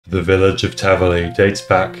The village of Taverley dates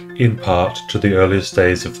back, in part, to the earliest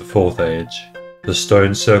days of the 4th Age. The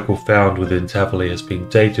stone circle found within Taverley has been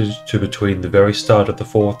dated to between the very start of the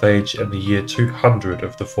 4th Age and the year 200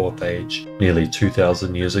 of the 4th Age, nearly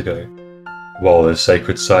 2,000 years ago. While this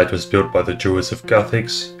sacred site was built by the Druids of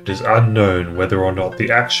Guthix, it is unknown whether or not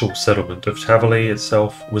the actual settlement of Taverley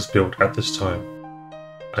itself was built at this time.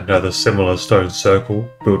 Another similar stone circle,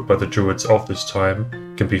 built by the Druids of this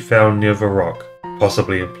time, can be found near the rock,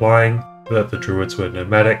 possibly implying that the Druids were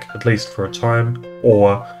nomadic, at least for a time,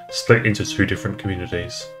 or split into two different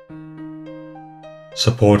communities.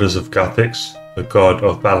 Supporters of Guthix, the god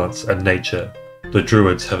of balance and nature, the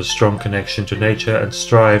Druids have a strong connection to nature and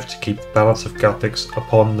strive to keep the balance of Guthix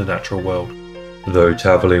upon the natural world. Though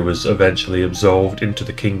Taverley was eventually absolved into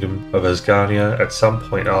the kingdom of Asgarnia at some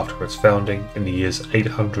point after its founding in the years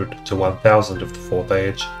 800 to 1000 of the 4th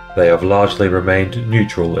Age, they have largely remained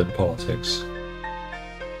neutral in politics.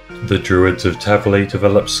 The Druids of Taverley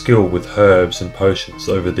developed skill with herbs and potions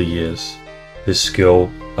over the years. This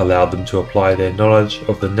skill allowed them to apply their knowledge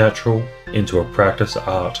of the natural into a practice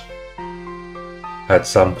art. At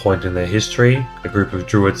some point in their history, a group of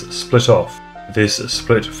Druids split off. This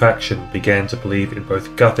split faction began to believe in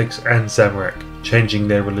both Guthix and Zamorak, changing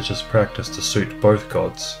their religious practice to suit both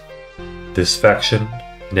gods. This faction,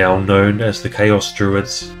 now known as the Chaos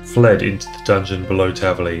Druids, fled into the dungeon below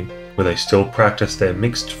Taverley, where they still practice their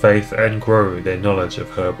mixed faith and grow their knowledge of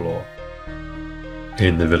Herblore.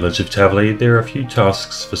 In the village of Taverley, there are a few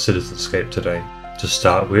tasks for Citizenscape today. To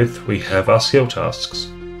start with, we have our skill tasks.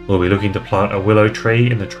 We'll be looking to plant a willow tree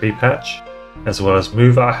in the tree patch, as well as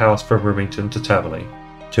move our house from Rimington to Taverley.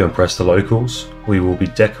 To impress the locals, we will be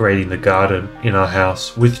decorating the garden in our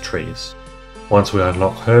house with trees. Once we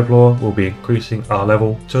unlock Herblore, we'll be increasing our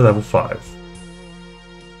level to level 5.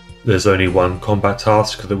 There's only one combat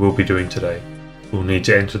task that we'll be doing today. We'll need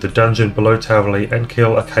to enter the dungeon below Taverley and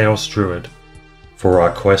kill a Chaos Druid. For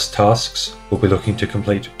our quest tasks, we'll be looking to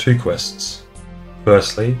complete 2 quests.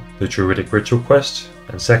 Firstly, the Druidic Ritual quest,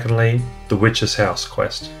 and secondly, the Witch's House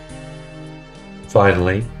quest.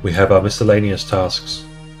 Finally, we have our miscellaneous tasks.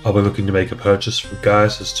 I'll be looking to make a purchase from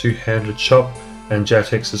Gaius' two-handed shop and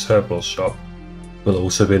Jatix's Herblore's shop. We'll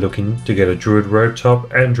also be looking to get a Druid robe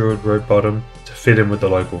top and Druid robe bottom to fit in with the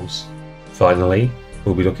locals. Finally,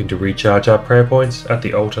 we'll be looking to recharge our prayer points at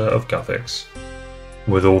the altar of Guthix.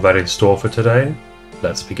 With all that in store for today,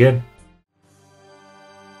 let's begin.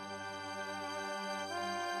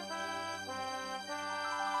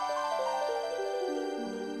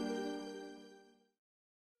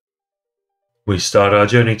 We start our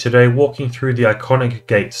journey today walking through the iconic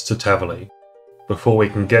gates to Taverley. Before we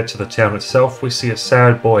can get to the town itself, we see a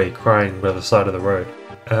sad boy crying by the side of the road.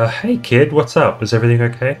 Hey kid, what's up? Is everything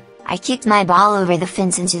okay? I kicked my ball over the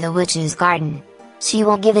fence into the witch's garden. She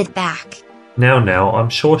won't give it back. Now, I'm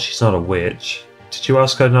sure she's not a witch. Did you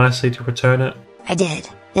ask her nicely to return it? I did.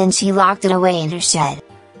 Then she locked it away in her shed.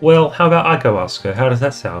 Well, how about I go ask her? How does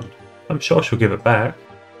that sound? I'm sure she'll give it back.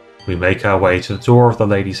 We make our way to the door of the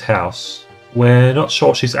lady's house. We're not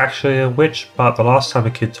sure she's actually a witch, but the last time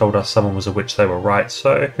a kid told us someone was a witch they were right,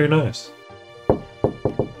 so who knows?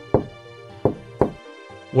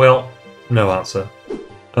 Well, no answer.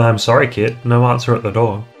 I'm sorry kid, no answer at the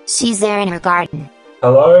door. She's there in her garden.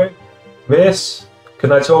 Hello? Miss?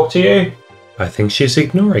 Can I talk to you? I think she's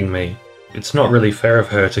ignoring me. It's not really fair of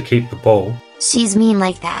her to keep the ball. She's mean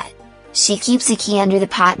like that. She keeps a key under the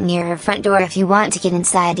pot near her front door if you want to get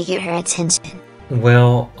inside to get her attention.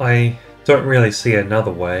 Well, I don't really see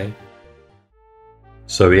another way.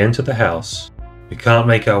 So we enter the house. We can't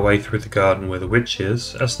make our way through the garden where the witch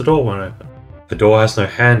is, as the door won't open. The door has no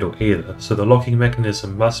handle either, so the locking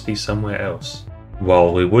mechanism must be somewhere else.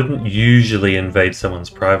 While we wouldn't usually invade someone's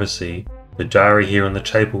privacy, the diary here on the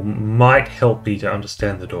table might help me to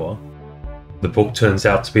understand the door. The book turns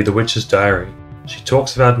out to be the witch's diary. She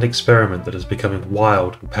talks about an experiment that is becoming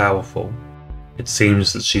wild and powerful. It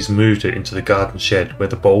seems that she's moved it into the garden shed where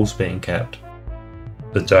the bowl's being kept.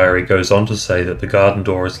 The diary goes on to say that the garden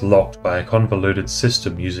door is locked by a convoluted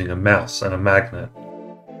system using a mouse and a magnet.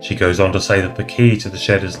 She goes on to say that the key to the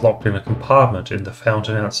shed is locked in a compartment in the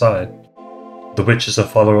fountain outside. The witch is a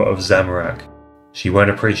follower of Zamorak. She won't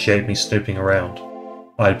appreciate me snooping around.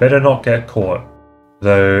 I'd better not get caught,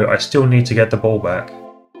 though I still need to get the ball back.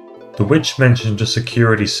 The witch mentioned a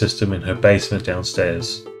security system in her basement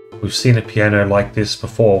downstairs. We've seen a piano like this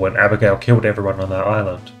before when Abigail killed everyone on that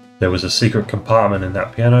island. There was a secret compartment in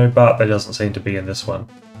that piano, but there doesn't seem to be in this one.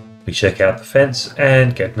 We check out the fence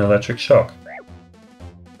and get an electric shock.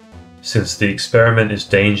 Since the experiment is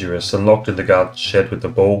dangerous and locked in the garden shed with the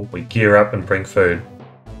ball, we gear up and bring food.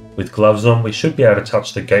 With gloves on, we should be able to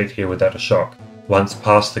touch the gate here without a shock. Once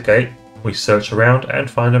past the gate, we search around and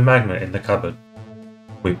find a magnet in the cupboard.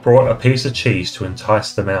 We brought a piece of cheese to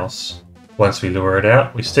entice the mouse. Once we lure it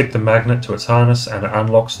out, we stick the magnet to its harness and it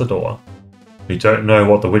unlocks the door. We don't know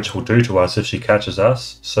what the witch will do to us if she catches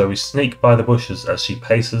us, so we sneak by the bushes as she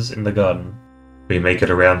paces in the garden. We make it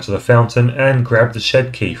around to the fountain and grab the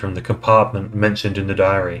shed key from the compartment mentioned in the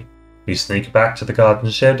diary. We sneak back to the garden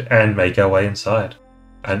shed and make our way inside.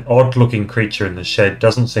 An odd-looking creature in the shed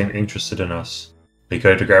doesn't seem interested in us. We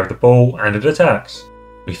go to grab the ball and it attacks.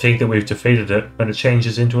 We think that we've defeated it, but it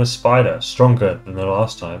changes into a spider, stronger than the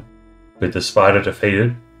last time. With the spider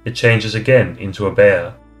defeated, it changes again into a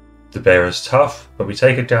bear. The bear is tough, but we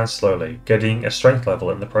take it down slowly, getting a strength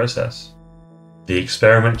level in the process. The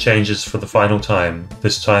experiment changes for the final time,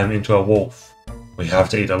 this time into a wolf. We have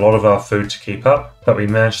to eat a lot of our food to keep up, but we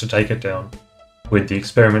manage to take it down. With the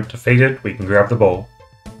experiment defeated, we can grab the ball.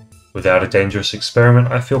 Without a dangerous experiment,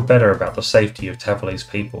 I feel better about the safety of Taverley's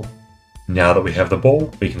people. Now that we have the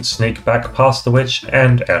ball, we can sneak back past the witch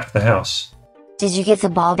and out of the house. Did you get the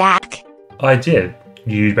ball back? I did.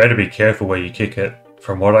 You better be careful where you kick it.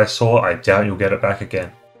 From what I saw, I doubt you'll get it back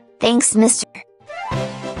again. Thanks, mister.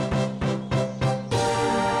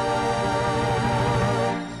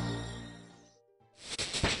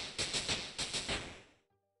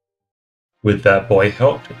 With that boy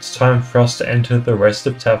helped, it's time for us to enter the rest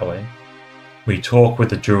of Taverley. We talk with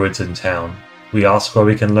the druids in town. We ask where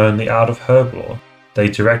we can learn the art of Herblore. They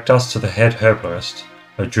direct us to the head herbalist,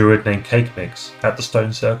 a druid named Cake Mix, at the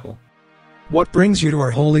stone circle. What brings you to our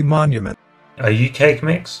holy monument? Are you Cake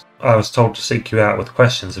Mix? I was told to seek you out with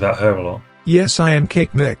questions about Herblore. Yes, I am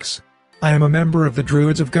Cake Mix. I am a member of the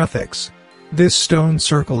Druids of Guthix. This stone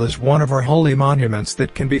circle is one of our holy monuments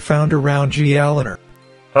that can be found around Eleanor.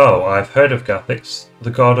 Oh, I've heard of Guthix, the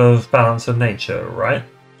god of balance and nature, right?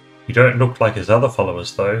 You don't look like his other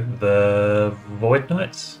followers though, the Void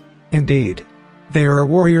Knights? Indeed. They are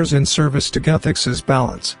warriors in service to Guthix's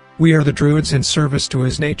balance. We are the druids in service to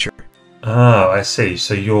his nature. Ah, I see.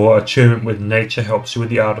 So your attunement with nature helps you with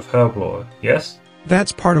the art of Herblore, yes?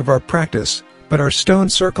 That's part of our practice, but our stone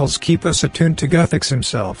circles keep us attuned to Guthix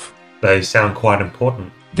himself. They sound quite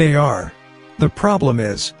important. They are. The problem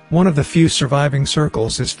is, one of the few surviving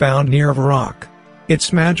circles is found near a rock.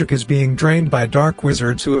 Its magic is being drained by dark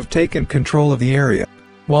wizards who have taken control of the area.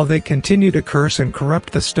 While they continue to curse and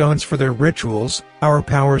corrupt the stones for their rituals, our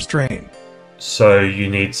powers drain. So you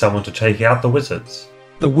need someone to take out the wizards?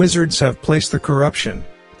 The wizards have placed the corruption,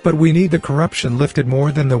 but we need the corruption lifted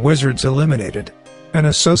more than the wizards eliminated. An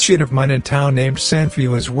associate of mine in town named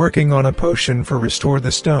Sanfu is working on a potion for Restore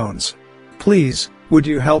the Stones. Please, would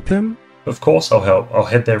you help him? Of course I'll help. I'll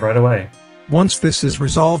head there right away. Once this is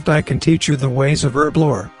resolved, I can teach you the ways of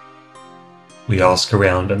Herblore. We ask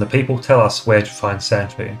around and the people tell us where to find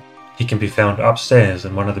Sanfu. He can be found upstairs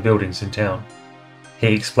in one of the buildings in town.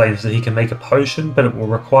 He explains that he can make a potion, but it will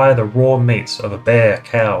require the raw meats of a bear,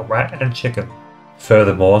 cow, rat and chicken.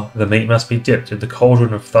 Furthermore, the meat must be dipped in the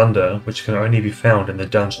cauldron of thunder, which can only be found in the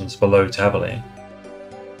dungeons below Taverley.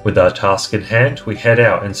 With our task in hand, we head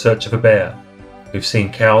out in search of a bear. We've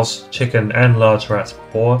seen cows, chicken and large rats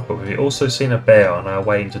before, but we've also seen a bear on our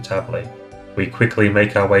way into Taverley. We quickly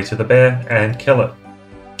make our way to the bear and kill it.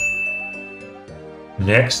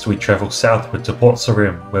 Next, we travel southward to Port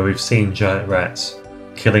Sarim, where we've seen giant rats.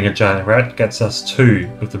 Killing a giant rat gets us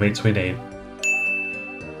 2 of the meats we need.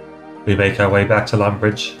 We make our way back to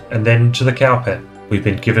Lumbridge, and then to the cow pen. We've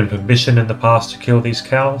been given permission in the past to kill these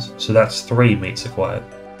cows, so that's 3 meats acquired.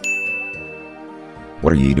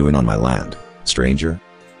 What are you doing on my land, stranger?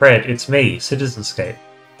 Fred, it's me, Citizenscape.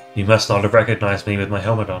 You must not have recognized me with my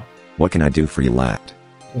helmet on. What can I do for you, lad?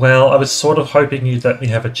 Well, I was sort of hoping you'd let me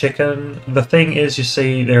have a chicken. The thing is, you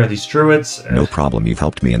see, there are these druids. No problem, you've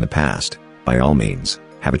helped me in the past. By all means,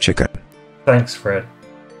 have a chicken. Thanks, Fred.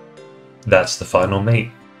 That's the final meat.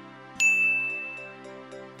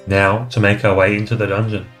 Now, to make our way into the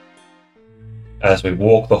dungeon. As we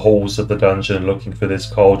walk the halls of the dungeon looking for this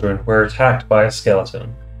cauldron, we're attacked by a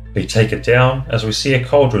skeleton. We take it down as we see a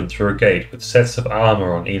cauldron through a gate with sets of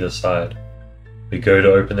armor on either side. We go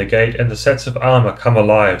to open the gate and the sets of armor come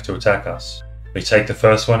alive to attack us. We take the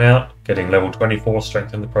first one out, getting level 24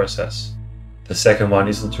 strength in the process. The second one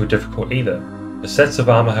isn't too difficult either. The sets of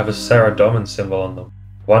armor have a Saradomin symbol on them.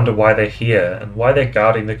 Wonder why they're here and why they're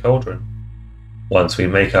guarding the cauldron. Once we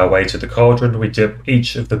make our way to the cauldron, we dip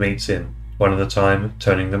each of the meats in, one at a time,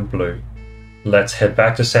 turning them blue. Let's head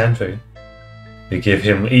back to Sanfu. We give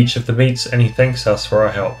him each of the meats and he thanks us for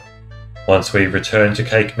our help. Once we return to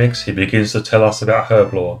Cake Mix, he begins to tell us about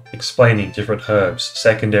Herblore, explaining different herbs,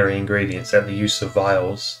 secondary ingredients and the use of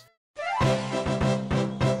vials.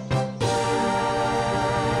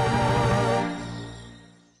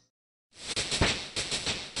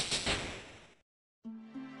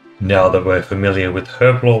 Now that we're familiar with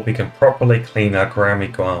Herblore, we can properly clean our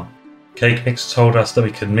Karamja Guam. Cake Mix told us that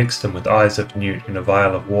we can mix them with Eyes of Newt in a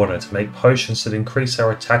vial of water to make potions that increase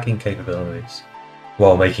our attacking capabilities.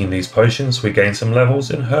 While making these potions, we gain some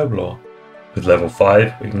levels in Herblore. With level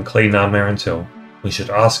 5, we can clean our Marantil. We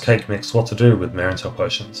should ask Cake Mix what to do with Marantil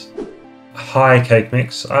potions. Hi Cake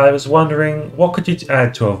Mix, I was wondering, what could you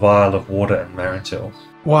add to a vial of water and Marantil?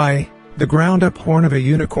 Why, the ground-up horn of a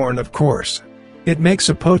unicorn, of course. It makes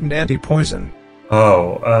a potent anti-poison.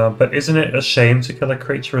 Oh, but isn't it a shame to kill a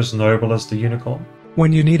creature as noble as the unicorn?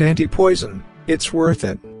 When you need anti-poison, it's worth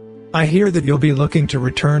it. I hear that you'll be looking to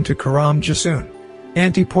return to Karamja soon.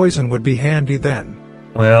 Anti-poison would be handy then.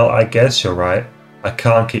 Well, I guess you're right. I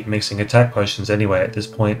can't keep mixing attack potions anyway at this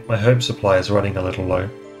point. My herb supply is running a little low.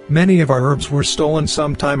 Many of our herbs were stolen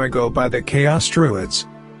some time ago by the Chaos Druids,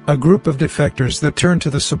 a group of defectors that turned to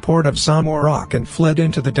the support of Zamorok and fled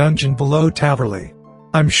into the dungeon below Taverley.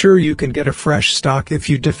 I'm sure you can get a fresh stock if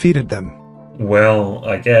you defeated them. Well,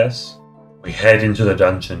 I guess. We head into the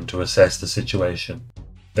dungeon to assess the situation.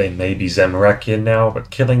 They may be Zamorakian now, but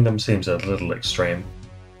killing them seems a little extreme.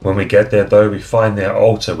 When we get there though, we find their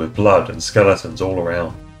altar with blood and skeletons all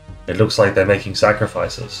around. It looks like they're making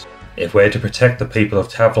sacrifices. If we're to protect the people of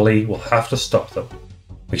Taverley, we'll have to stop them.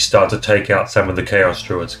 We start to take out some of the Chaos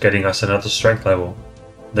Druids, getting us another strength level.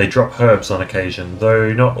 They drop herbs on occasion,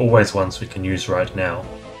 though not always ones we can use right now.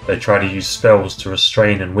 They try to use spells to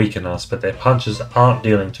restrain and weaken us, but their punches aren't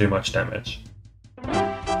dealing too much damage.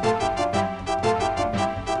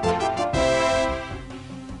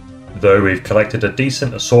 Though we've collected a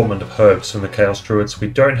decent assortment of herbs from the Chaos Druids, we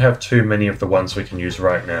don't have too many of the ones we can use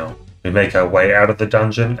right now. We make our way out of the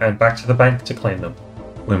dungeon and back to the bank to clean them.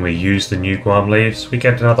 When we use the new Guam leaves, we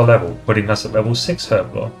get another level, putting us at level 6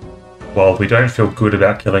 Herblore. While we don't feel good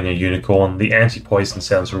about killing a unicorn, the anti-poison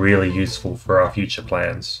sounds really useful for our future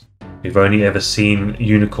plans. We've only ever seen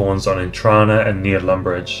unicorns on Intrana and near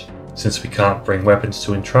Lumbridge. Since we can't bring weapons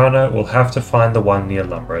to Intrana, we'll have to find the one near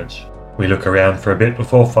Lumbridge. We look around for a bit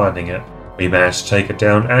before finding it. We manage to take it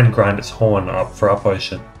down and grind its horn up for our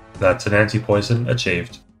potion. That's an anti-poison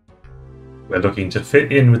achieved. We're looking to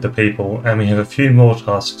fit in with the people, and we have a few more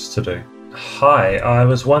tasks to do. Hi, I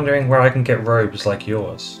was wondering where I can get robes like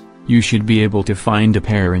yours. You should be able to find a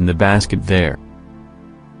pair in the basket there.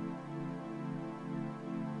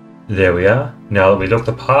 There we are. Now that we look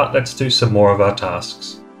the part, let's do some more of our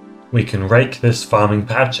tasks. We can rake this farming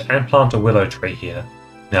patch and plant a willow tree here.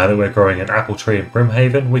 Now that we're growing an apple tree in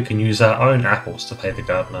Brimhaven, we can use our own apples to pay the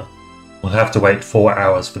gardener. We'll have to wait 4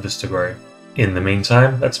 hours for this to grow. In the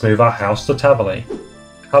meantime, let's move our house to Taverley.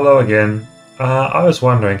 Hello again. I was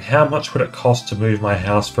wondering, how much would it cost to move my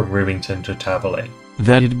house from Rivington to Taverley?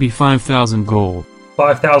 That'd be 5,000 gold.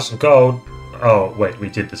 5,000 gold? Oh, wait, we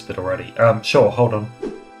did this bit already. Sure, hold on.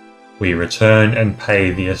 We return and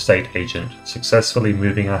pay the estate agent, successfully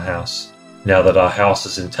moving our house. Now that our house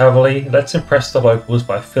is in Taverley, let's impress the locals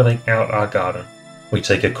by filling out our garden. We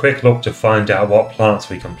take a quick look to find out what plants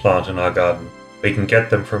we can plant in our garden. We can get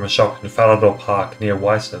them from a shop in Falador Park near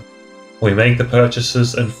Wyson. We make the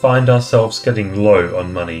purchases and find ourselves getting low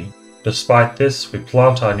on money. Despite this, we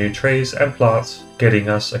plant our new trees and plants, getting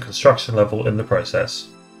us a construction level in the process.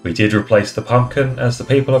 We did replace the pumpkin, as the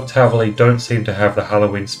people of Taverley don't seem to have the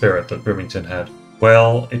Halloween spirit that Brimington had.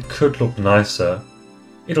 Well, it could look nicer.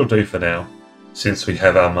 It'll do for now. Since we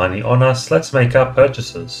have our money on us, let's make our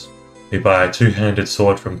purchases. We buy a two-handed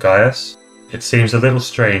sword from Gaius. It seems a little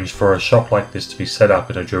strange for a shop like this to be set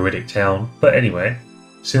up in a druidic town, but anyway.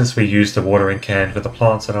 Since we used the watering can for the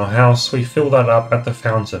plants in our house, we fill that up at the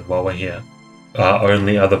fountain while we're here. Our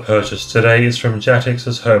only other purchase today is from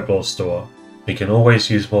Jatix's Herblore store. We can always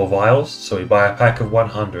use more vials, so we buy a pack of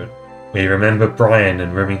 100. We remember Brian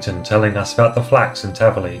and Remington telling us about the flax in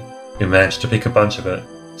Taverley. We managed to pick a bunch of it.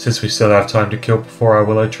 Since we still have time to kill before our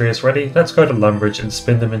willow tree is ready, let's go to Lumbridge and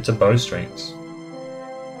spin them into bowstrings.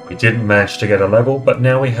 We didn't manage to get a level, but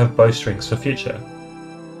now we have bowstrings for future.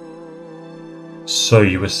 So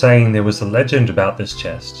you were saying there was a legend about this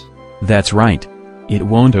chest? That's right. It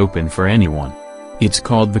won't open for anyone. It's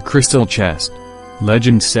called the Crystal Chest.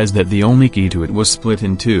 Legend says that the only key to it was split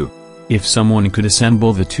in two. If someone could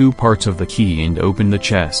assemble the two parts of the key and open the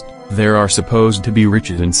chest, there are supposed to be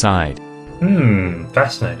riches inside.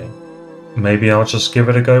 Fascinating. Maybe I'll just give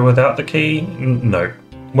it a go without the key? Nope.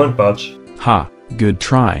 Won't budge. Ha, good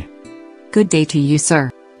try. Good day to you, sir.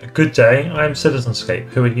 Good day, I'm Citizenscape.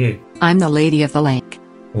 Who are you? I'm the Lady of the Lake.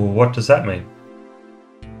 Well, what does that mean?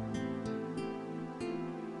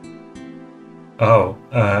 Oh,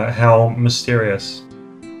 how mysterious.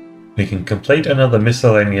 We can complete another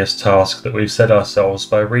miscellaneous task that we've set ourselves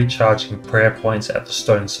by recharging prayer points at the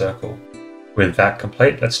stone circle. With that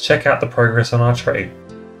complete, let's check out the progress on our tree.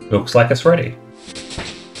 Looks like it's ready.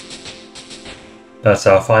 That's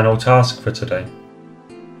our final task for today.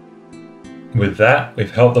 With that,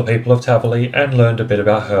 we've helped the people of Taverley and learned a bit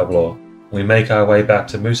about Herblore. We make our way back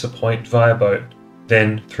to Moosa Point via boat,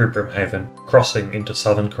 then through Brimhaven, crossing into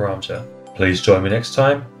southern Karamja. Please join me next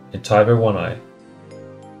time in Tyber One Eye.